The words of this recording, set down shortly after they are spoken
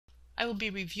I will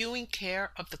be reviewing care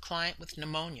of the client with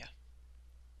pneumonia.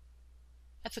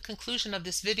 At the conclusion of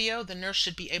this video, the nurse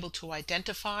should be able to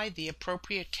identify the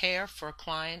appropriate care for a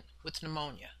client with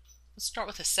pneumonia. Let's start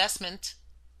with assessment.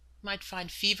 You might find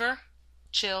fever,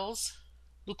 chills,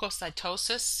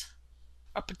 leukocytosis,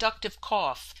 a productive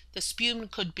cough. The sputum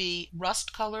could be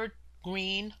rust-colored,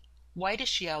 green,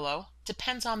 whitish yellow,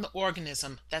 depends on the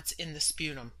organism that's in the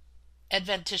sputum.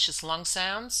 Adventitious lung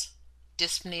sounds,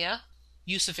 dyspnea,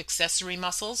 use of accessory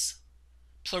muscles,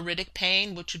 pleuritic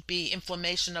pain, which would be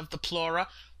inflammation of the pleura.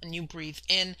 When you breathe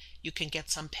in, you can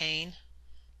get some pain.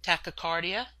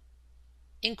 Tachycardia,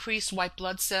 increased white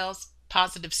blood cells,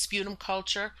 positive sputum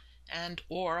culture, and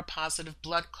or a positive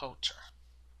blood culture.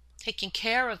 Taking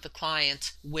care of the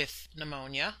client with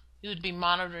pneumonia, you would be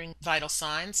monitoring vital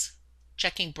signs,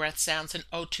 checking breath sounds and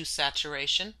O2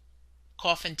 saturation,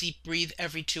 cough and deep breathe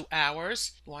every 2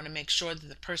 hours. You want to make sure that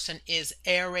the person is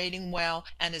aerating well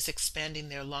and is expanding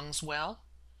their lungs well.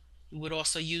 You would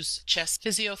also use chest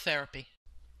physiotherapy.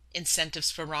 Incentive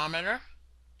spirometer.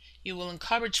 You will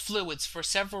encourage fluids for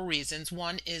several reasons.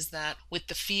 One is that with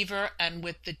the fever and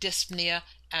with the dyspnea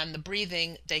and the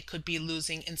breathing, they could be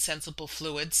losing insensible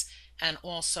fluids, and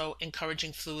also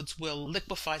encouraging fluids will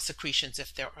liquefy secretions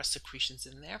if there are secretions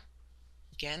in there.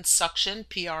 Again, suction,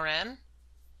 PRN,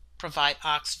 provide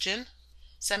oxygen.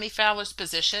 Semi-Fowler's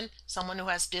position, someone who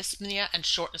has dyspnea and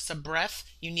shortness of breath,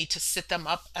 you need to sit them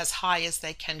up as high as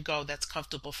they can go. That's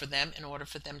comfortable for them in order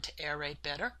for them to aerate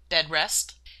better. Bed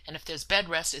rest, and if there's bed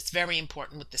rest, it's very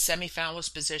important with the Semi-Fowler's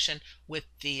position, with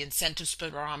the incentive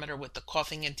spirometer, with the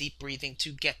coughing and deep breathing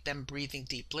to get them breathing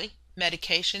deeply.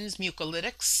 Medications,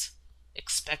 mucolytics,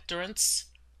 expectorants,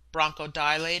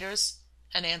 bronchodilators,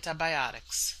 and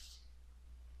antibiotics.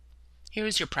 Here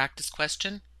is your practice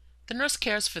question. The nurse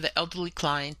cares for the elderly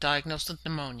client diagnosed with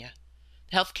pneumonia.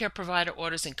 The healthcare provider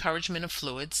orders encouragement of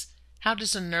fluids. How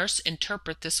does a nurse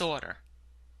interpret this order?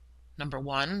 Number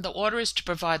 1, the order is to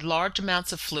provide large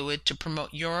amounts of fluid to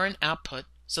promote urine output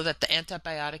so that the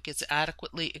antibiotic is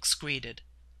adequately excreted.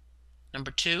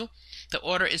 Number 2, the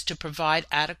order is to provide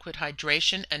adequate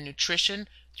hydration and nutrition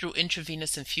through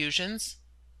intravenous infusions.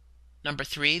 Number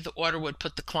 3, the order would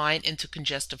put the client into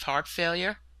congestive heart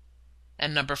failure.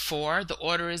 And number 4, the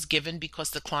order is given because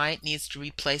the client needs to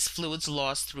replace fluids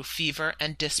lost through fever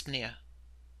and dyspnea.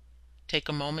 Take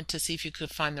a moment to see if you could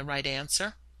find the right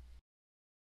answer.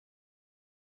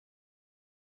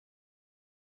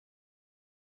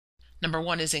 Number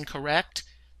 1 is incorrect.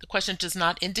 The question does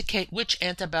not indicate which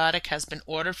antibiotic has been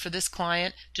ordered for this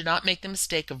client. Do not make the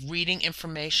mistake of reading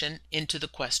information into the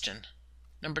question.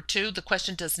 Number 2, the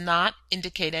question does not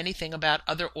indicate anything about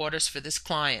other orders for this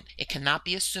client. It cannot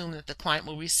be assumed that the client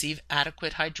will receive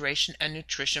adequate hydration and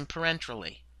nutrition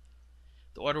parenterally.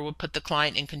 The order would put the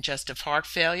client in congestive heart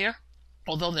failure.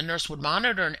 Although the nurse would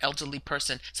monitor an elderly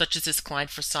person, such as this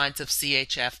client, for signs of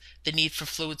CHF, the need for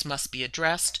fluids must be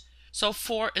addressed. So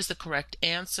 4 is the correct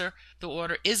answer. The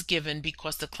order is given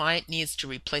because the client needs to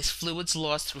replace fluids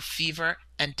lost through fever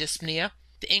and dyspnea.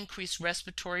 The increased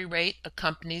respiratory rate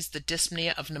accompanies the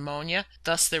dyspnea of pneumonia.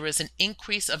 Thus, there is an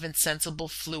increase of insensible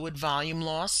fluid volume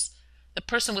loss. The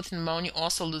person with pneumonia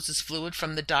also loses fluid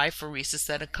from the diaphoresis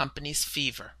that accompanies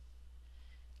fever.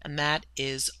 And that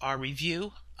is our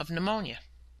review of pneumonia.